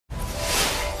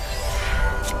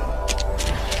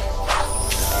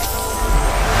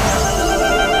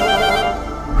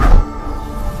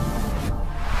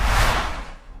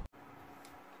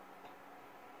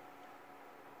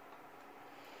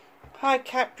Hi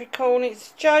Capricorn,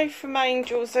 it's Jo from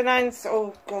Angels and Ants.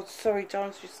 Oh God, sorry,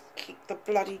 Don, just kicked the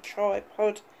bloody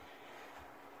tripod.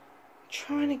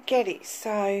 Trying to get it,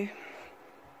 so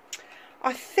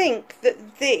I think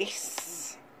that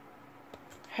this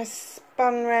has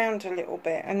spun round a little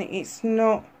bit and it's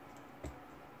not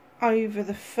over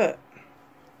the foot.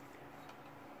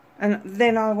 And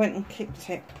then I went and kicked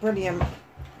it. Brilliant.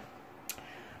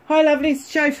 Hi lovely, it's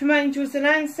Jo from Angels and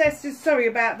Ancestors. Sorry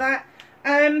about that.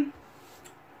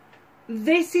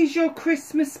 This is your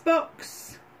Christmas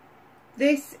box.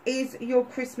 This is your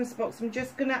Christmas box. I'm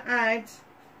just going to add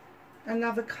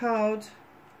another card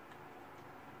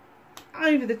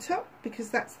over the top because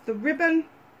that's the ribbon.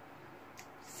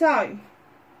 So,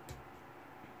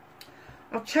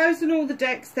 I've chosen all the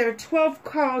decks. There are 12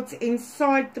 cards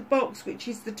inside the box, which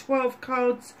is the 12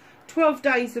 cards, 12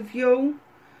 days of Yule.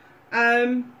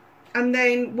 And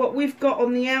then what we've got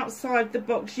on the outside the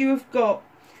box, you have got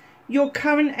your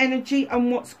current energy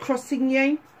and what's crossing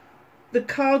you, the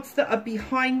cards that are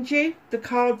behind you, the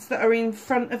cards that are in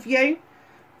front of you.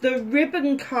 The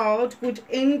ribbon card would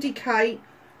indicate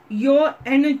your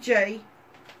energy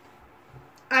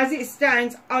as it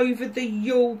stands over the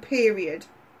Yule period.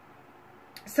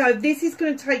 So this is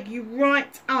going to take you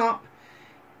right up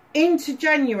into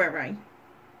January.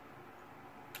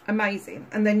 Amazing.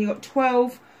 And then you've got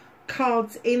 12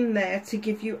 cards in there to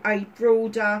give you a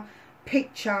broader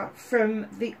picture from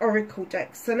the oracle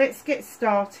deck. So let's get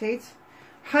started.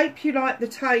 Hope you like the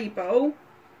table.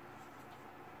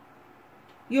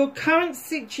 Your current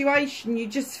situation, you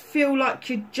just feel like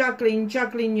you're juggling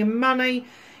your money,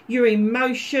 your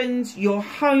emotions, your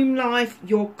home life,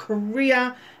 your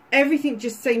career. Everything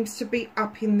just seems to be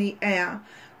up in the air.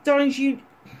 Darling,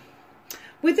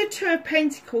 with the Two of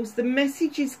Pentacles, the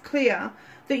message is clear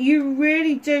that you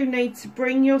really do need to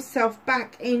bring yourself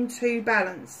back into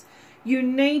balance. You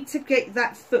need to get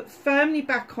that foot firmly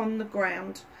back on the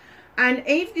ground. And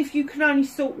even if you can only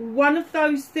sort one of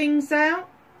those things out,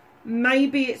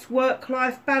 maybe it's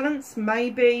work-life balance,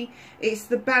 maybe it's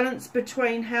the balance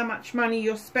between how much money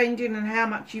you're spending and how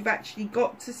much you've actually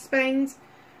got to spend.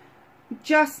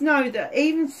 Just know that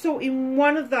even sorting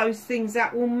one of those things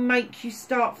out will make you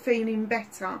start feeling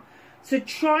better. So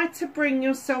try to bring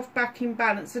yourself back in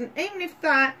balance. And even if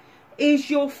that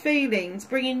is your feelings,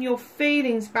 bringing your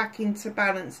feelings back into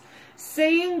balance,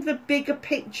 seeing the bigger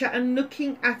picture and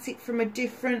looking at it from a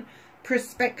different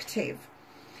perspective.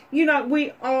 You know,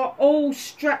 we are all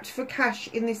strapped for cash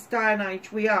in this day and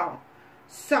age. We are.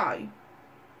 So,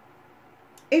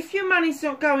 if your money's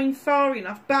not going far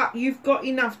enough, but you've got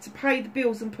enough to pay the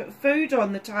bills and put food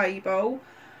on the table,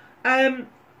 I've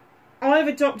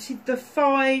adopted the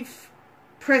 5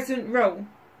 present rule.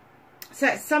 So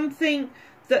it's something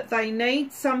that they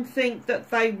need, something that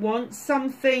they want,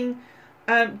 something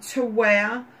to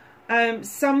wear,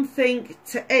 something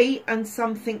to eat and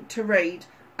something to read.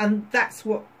 And that's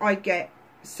what I get.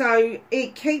 So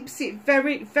it keeps it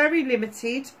very, very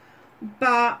limited,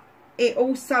 but it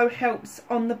also helps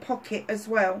on the pocket as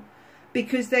well,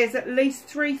 because there's at least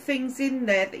 3 things in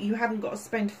there that you haven't got to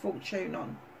spend a fortune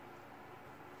on.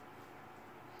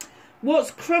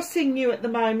 What's crossing you at the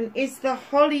moment is the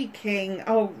Holly King.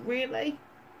 Oh, really?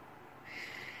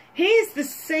 He is the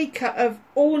seeker of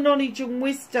all knowledge and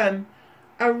wisdom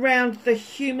around the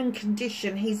human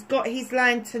condition. He's got his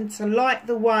lantern to light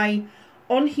the way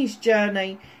on his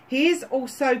journey. He is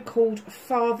also called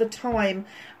Father Time.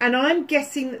 And I'm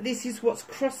guessing that this is what's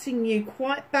crossing you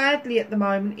quite badly at the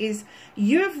moment, is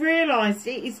you have realised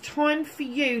it is time for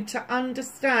you to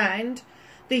understand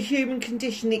the human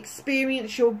condition, the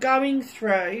experience you're going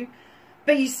through,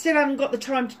 but you still haven't got the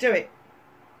time to do it.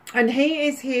 And he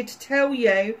is here to tell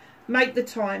you, make the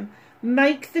time.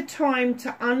 Make the time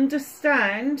to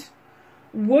understand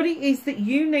what it is that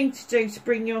you need to do to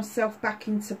bring yourself back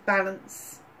into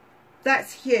balance.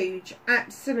 That's huge.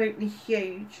 Absolutely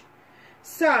huge.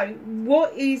 So,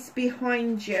 what is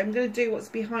behind you? I'm going to do what's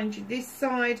behind you. This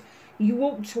side, you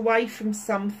walked away from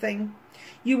something.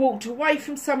 You walked away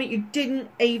from something, you didn't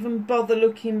even bother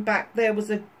looking back. There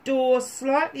was a door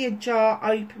slightly ajar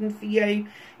open for you.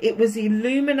 It was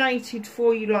illuminated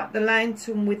for you like the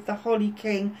lantern with the Holly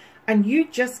King. And you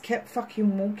just kept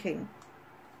fucking walking.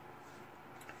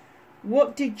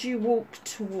 What did you walk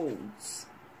towards?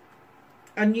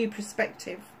 A new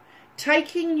perspective.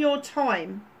 Taking your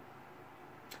time.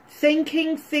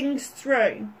 Thinking things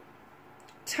through.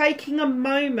 Taking a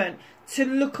moment to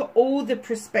look at all the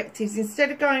perspectives.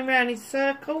 Instead of going around in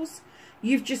circles,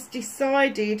 you've just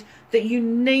decided that you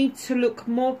need to look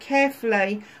more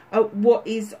carefully at what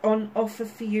is on offer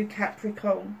for you,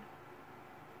 Capricorn.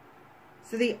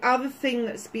 So the other thing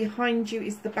that's behind you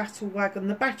is the battle wagon.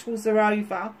 The battles are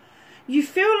over. You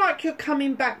feel like you're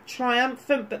coming back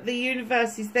triumphant, but the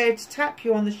universe is there to tap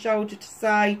you on the shoulder to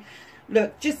say,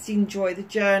 look, just enjoy the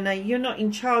journey. You're not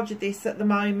in charge of this at the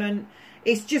moment.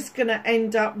 It's just going to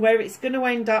end up where it's going to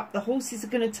end up. The horses are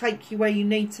going to take you where you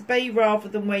need to be rather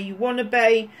than where you want to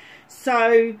be.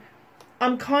 So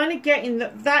I'm kind of getting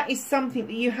that that is something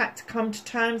that you had to come to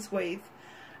terms with.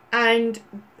 And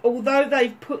although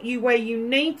they've put you where you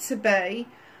need to be,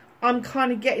 I'm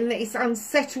kind of getting that it's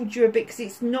unsettled you a bit because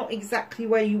it's not exactly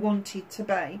where you wanted to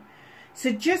be.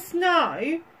 So just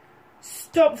know,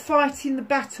 stop fighting the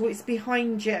battle. It's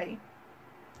behind you.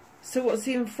 So what's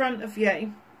in front of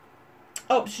you?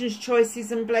 Options, choices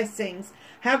and blessings.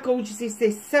 How gorgeous is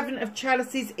this? Seven of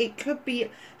chalices. It could be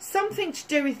something to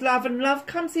do with love, and love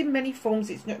comes in many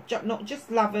forms. It's not just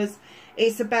lovers.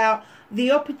 It's about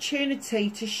the opportunity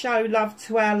to show love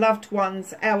to our loved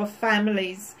ones, our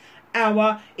families,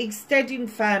 our extended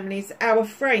families, our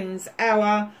friends,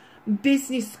 our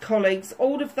business colleagues,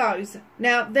 all of those.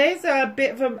 Now there's a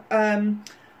bit of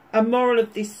a moral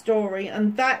of this story,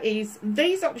 and that is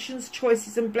these options,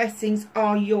 choices and blessings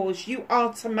are yours. You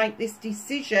are to make this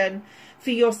decision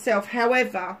for yourself.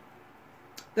 However,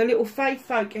 the little faith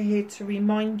folk are here to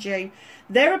remind you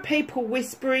there are people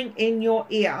whispering in your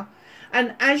ear,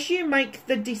 and as you make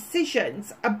the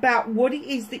decisions about what it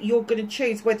is that you're going to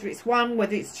choose, whether it's one,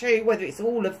 whether it's two, whether it's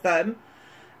all of them,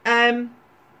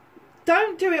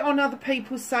 don't do it on other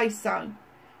people's say-so.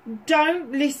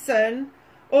 Don't listen.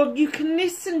 Or you can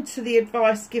listen to the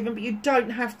advice given, but you don't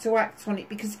have to act on it.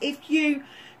 Because if you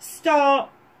start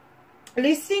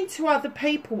listening to other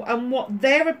people and what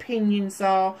their opinions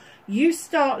are, you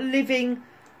start living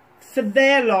for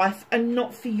their life and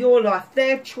not for your life.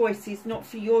 Their choices, not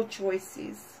for your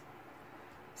choices.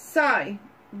 So,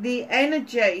 the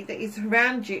energy that is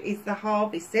around you is the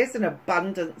harvest. There's an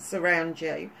abundance around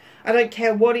you. I don't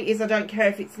care what it is. I don't care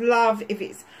if it's love, if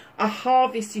it's a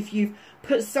harvest, if you've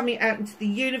put something out into the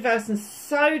universe and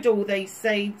sowed all these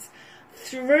seeds.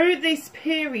 Through this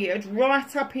period,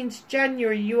 right up into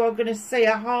January, you are going to see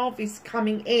a harvest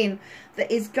coming in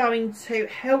that is going to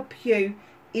help you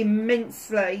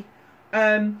immensely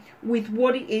with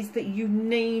what it is that you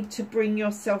need to bring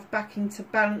yourself back into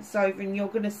balance over, and you're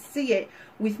going to see it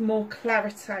with more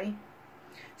clarity.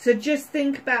 So just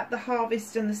think about the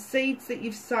harvest and the seeds that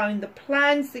you've sown, the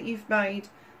plans that you've made.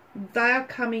 They are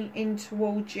coming in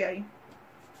towards you.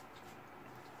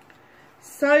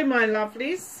 So, my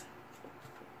lovelies,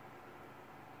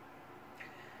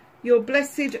 your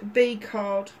blessed bee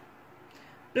card.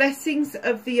 Blessings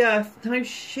of the earth. No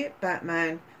shit,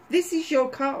 Batman. This is your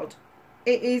card.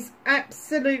 It is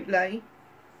absolutely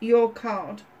your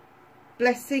card.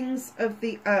 Blessings of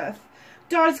the earth.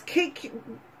 Guys,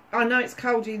 I know it's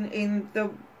cold in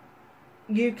the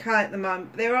UK at the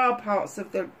moment. There are parts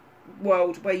of the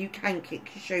world where you can kick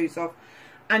your shoes off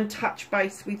and touch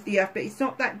base with the earth, but it's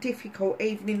not that difficult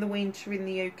even in the winter in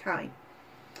the UK.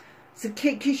 So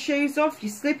kick your shoes off,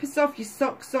 your slippers off, your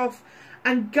socks off,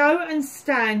 and go and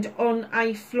stand on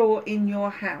a floor in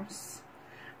your house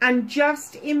and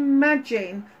just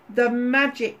imagine the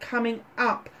magic coming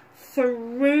up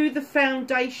through the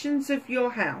foundations of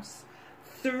your house,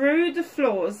 through the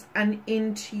floors and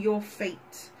into your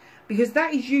feet. Because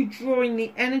that is you drawing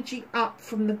the energy up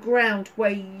from the ground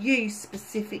where you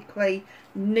specifically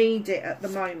need it at the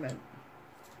moment.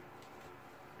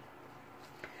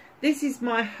 This is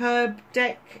my herb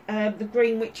deck, the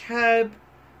Green Witch herb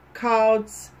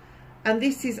cards. And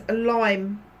this is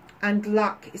Lime and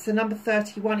Luck. It's a number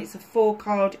 31. It's a 4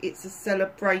 card. It's a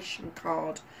celebration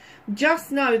card.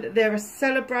 Just know that there are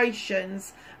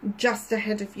celebrations just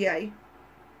ahead of you.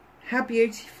 How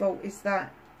beautiful is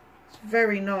that?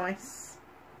 Very nice.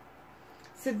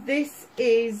 So this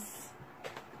is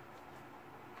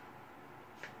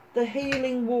the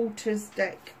Healing Waters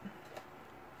deck.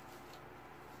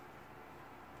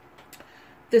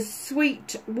 The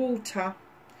Sweet Water.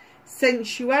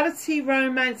 Sensuality,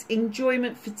 romance,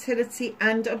 enjoyment, fertility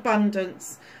and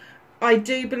abundance. I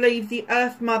do believe the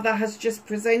Earth Mother has just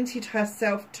presented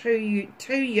herself to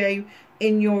you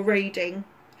in your reading.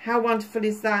 How wonderful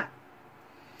is that?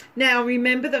 Now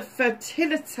remember that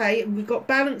fertility, we've got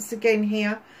balance again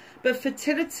here, but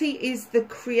fertility is the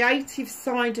creative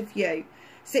side of you.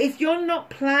 So if you're not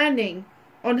planning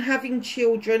on having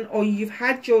children, or you've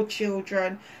had your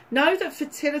children, know that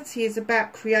fertility is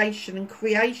about creation, and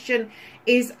creation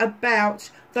is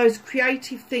about those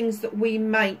creative things that we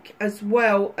make as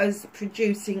well as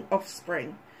producing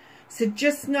offspring. So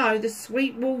just know the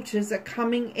sweet waters are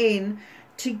coming in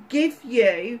to give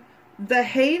you the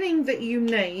healing that you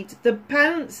need, the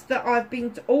balance that I've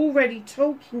been already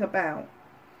talking about,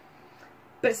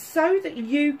 but so that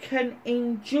you can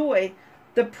enjoy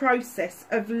the process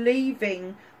of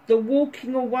leaving the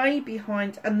walking away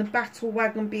behind and the battle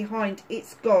wagon behind.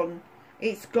 It's gone.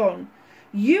 It's gone.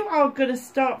 You are going to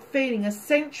start feeling a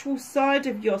sensual side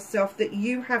of yourself that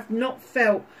you have not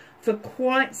felt for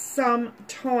quite some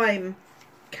time,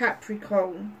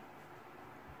 Capricorn.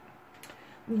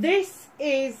 This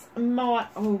is my,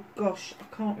 oh gosh,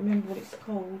 I can't remember what it's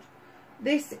called.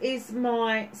 This is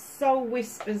my Soul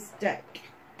Whispers deck.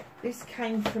 This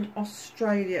came from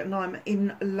Australia and I'm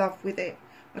in love with it.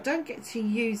 I don't get to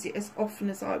use it as often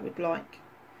as I would like.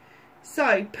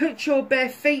 So, put your bare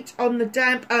feet on the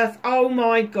damp earth. Oh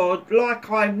my God,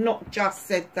 like I've not just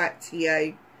said that to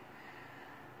you.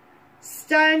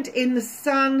 Stand in the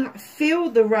sun,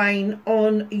 feel the rain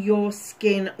on your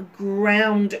skin,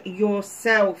 ground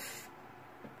yourself.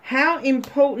 How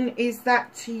important is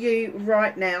that to you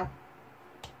right now?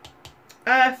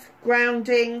 Earth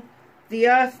grounding, the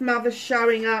Earth Mother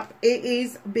showing up. It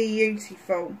is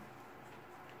beautiful.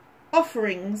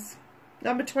 Offerings,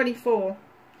 number 24.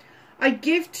 I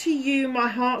give to you my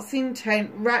heart's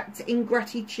intent, wrapped in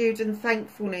gratitude and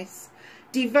thankfulness,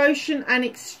 devotion and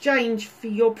exchange for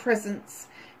your presence.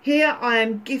 Here I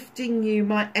am gifting you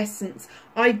my essence.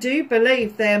 I do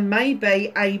believe there may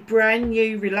be a brand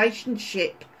new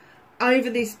relationship over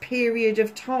this period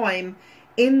of time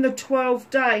in the 12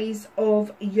 days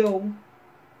of Yule.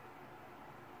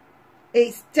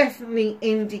 It's definitely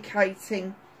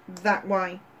indicating that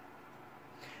way.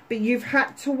 But you've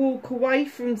had to walk away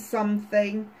from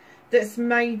something that's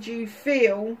made you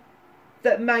feel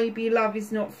that maybe love is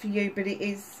not for you, but it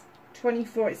is.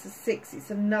 24, it's a 6,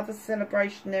 it's another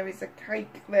celebration. There is a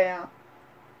cake there.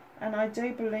 And I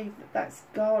do believe that that's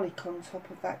garlic on top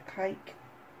of that cake.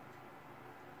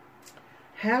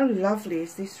 How lovely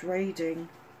is this reading?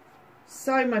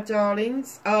 So, my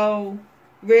darlings, oh,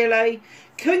 really?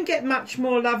 Couldn't get much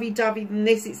more lovey-dovey than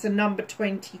this. It's a number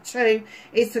 22.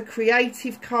 It's a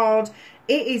creative card.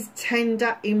 It is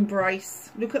tender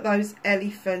embrace. Look at those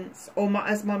elephants, or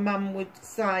as my mum would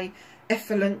say,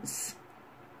 effluence.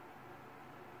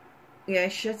 Yeah,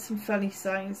 she had some funny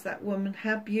sayings, that woman.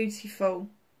 How beautiful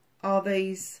are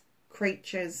these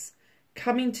creatures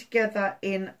coming together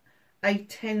in a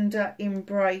tender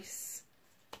embrace.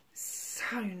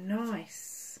 So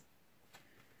nice.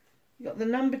 You got the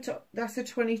number, that's a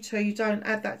 22. You don't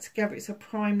add that together. It's a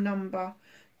prime number.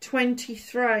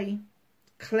 23.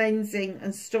 Cleansing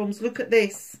and storms. Look at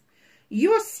this.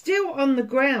 You are still on the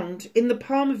ground in the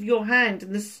palm of your hand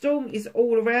and the storm is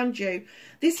all around you.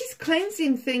 This is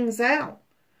cleansing things out.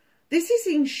 This is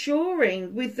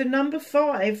ensuring with the number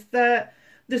 5 that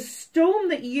the storm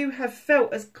that you have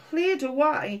felt has cleared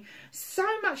away so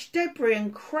much debris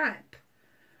and crap.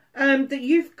 That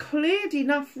you've cleared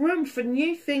enough room for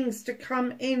new things to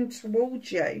come in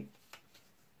towards you.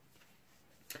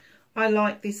 I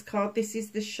like this card. This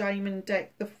is the Shaman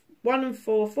deck. The 1 and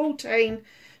 4, 14.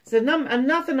 So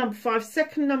another number 5,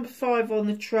 second number 5 on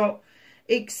the trot.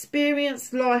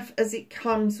 Experience life as it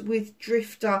comes with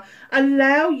Drifter.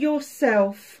 Allow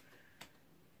yourself,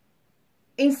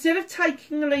 instead of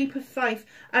taking a leap of faith,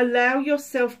 allow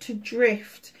yourself to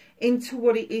drift into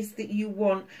what it is that you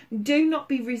want. Do not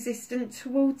be resistant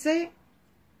towards it.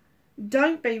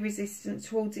 Don't be resistant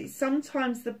towards it.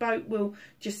 Sometimes the boat will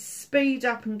just speed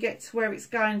up and get to where it's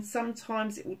going.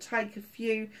 Sometimes it will take a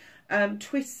few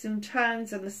twists and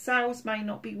turns and the sails may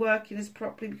not be working as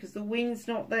properly because the wind's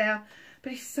not there.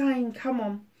 But it's saying, come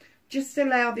on, just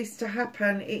allow this to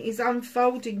happen. It is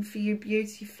unfolding for you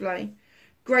beautifully.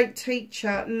 Great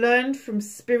teacher, learn from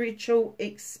spiritual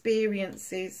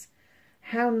experiences.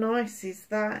 How nice is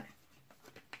that?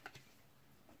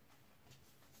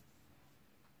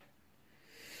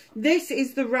 This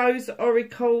is the Rose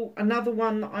Oracle, another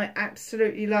one that I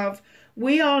absolutely love.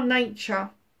 We are nature,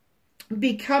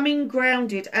 becoming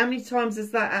grounded. How many times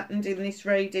has that happened in this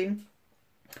reading?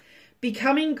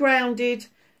 Becoming grounded,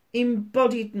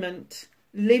 embodiment,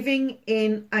 living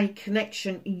in a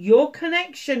connection. Your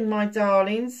connection, my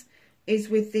darlings, is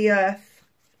with the earth.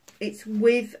 It's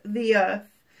with the earth.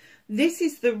 This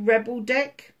is the Rebel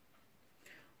deck.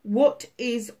 What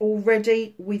is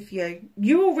already with you?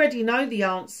 You already know the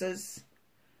answers.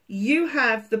 You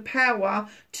have the power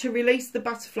to release the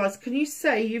butterflies. Can you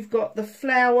see you've got the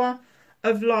flower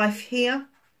of life here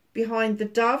behind the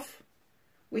dove,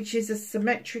 which is a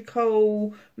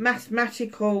symmetrical,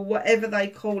 mathematical, whatever they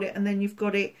call it. And then you've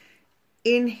got it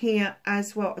in here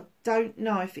as well. I don't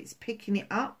know if it's picking it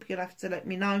up. You'll have to let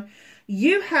me know.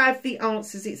 You have the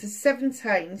answers. It's a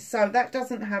 17. So that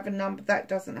doesn't have a number. That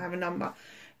doesn't have a number.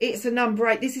 It's a number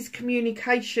 8. This is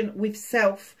communication with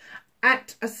self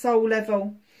at a soul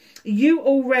level. You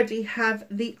already have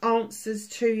the answers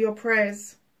to your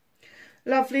prayers.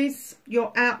 Lovelies,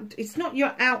 it's not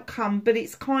your outcome, but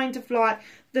it's kind of like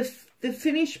the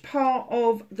finished part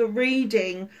of the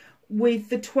reading with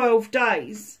the 12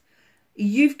 days.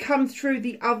 You've come through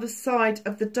the other side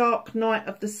of the dark night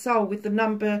of the soul with the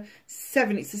number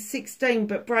 7. It's a 16,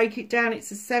 but break it down,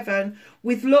 it's a 7.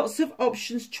 With lots of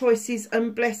options, choices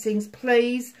and blessings.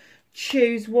 Please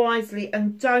choose wisely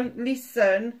and don't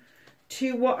listen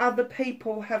to what other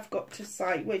people have got to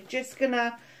say. We're just going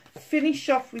to finish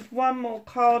off with one more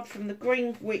card from the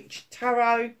Green Witch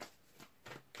Tarot.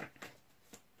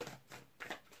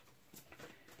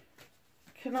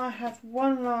 Can I have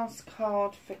one last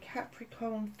card for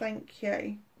Capricorn? Thank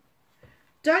you.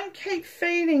 Don't keep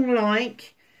feeling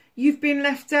like you've been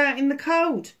left out in the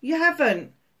cold. You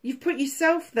haven't. You've put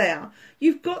yourself there.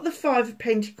 You've got the 5 of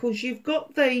Pentacles. You've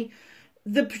got the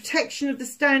protection of the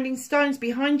standing stones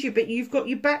behind you, but you've got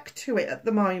your back to it at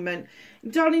the moment.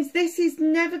 Darlings, this is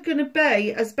never going to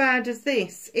be as bad as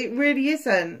this. It really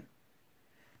isn't.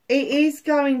 It is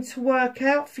going to work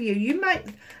out for you.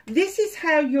 This is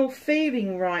how you're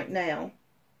feeling right now.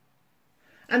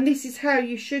 And this is how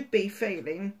you should be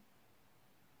feeling.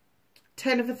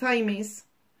 10 of Athames.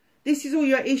 This is all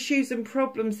your issues and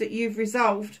problems that you've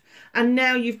resolved. And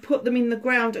now you've put them in the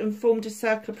ground and formed a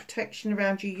circle of protection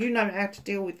around you. You know how to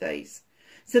deal with these.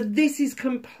 So this is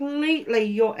completely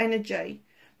your energy.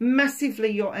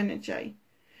 Massively your energy.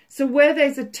 So where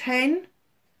there's a 10,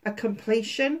 a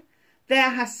completion, there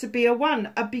has to be a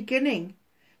 1, a beginning.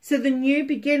 So the new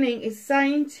beginning is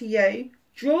saying to you,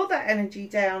 draw that energy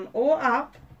down or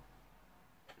up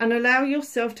and allow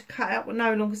yourself to cut out what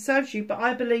no longer serves you. But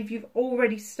I believe you've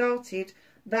already started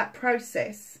that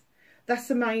process.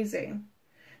 That's amazing.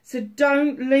 So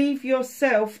don't leave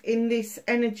yourself in this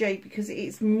energy because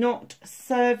it's not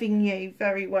serving you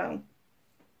very well.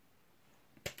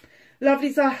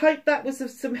 Lovelies, I hope that was of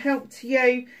some help to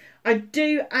you. I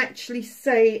do actually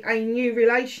see a new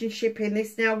relationship in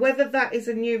this. Now, whether that is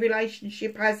a new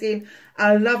relationship as in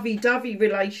a lovey-dovey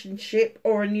relationship,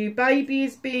 or a new baby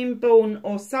is being born,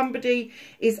 or somebody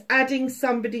is adding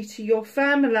somebody to your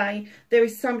family, there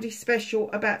is somebody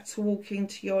special about to walk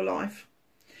into your life.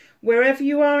 Wherever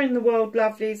you are in the world,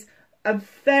 lovelies, a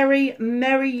very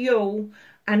merry Yule,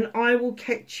 and I will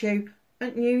catch you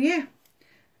at New Year.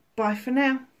 Bye for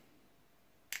now.